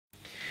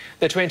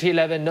The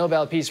 2011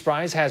 Nobel Peace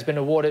Prize has been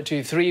awarded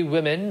to 3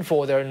 women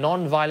for their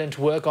non-violent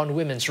work on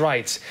women's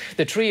rights.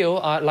 The trio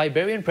are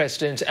Liberian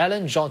President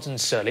Ellen Johnson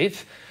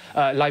Sirleaf,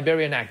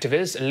 Liberian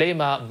activist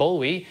Leymah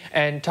Gbowee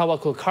and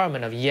Tawakkul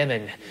Karman of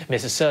Yemen.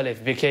 Mrs.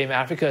 Sirleaf became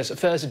Africa's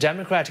first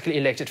democratically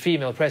elected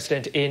female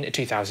president in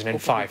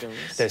 2005.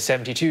 The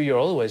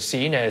 72-year-old was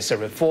seen as a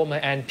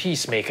reformer and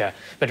peacemaker,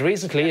 but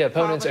recently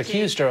opponents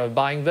accused her of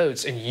buying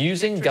votes and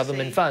using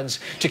government funds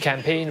to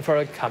campaign for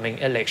a coming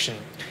election.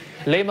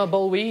 Leymah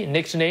Gbowee,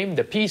 nicknamed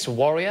the Peace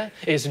Warrior,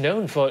 is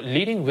known for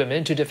leading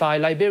women to defy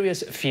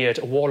Liberia's feared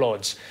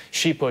warlords.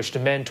 She pushed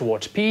men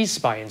toward peace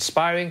by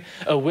inspiring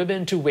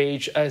women to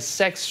wage a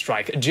sex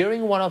strike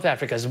during one of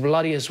Africa's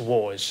bloodiest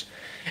wars.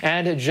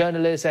 And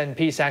journalist and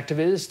peace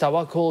activist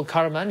Tawakkul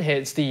Karman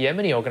heads the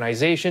Yemeni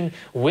organization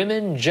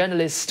Women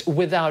Journalists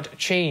Without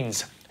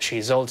Chains. She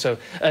is also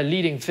a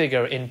leading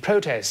figure in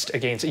protest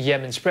against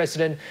Yemen's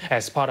president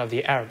as part of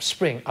the Arab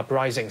Spring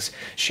uprisings.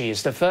 She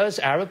is the first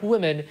Arab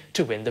woman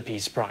to win the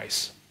Peace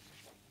Prize.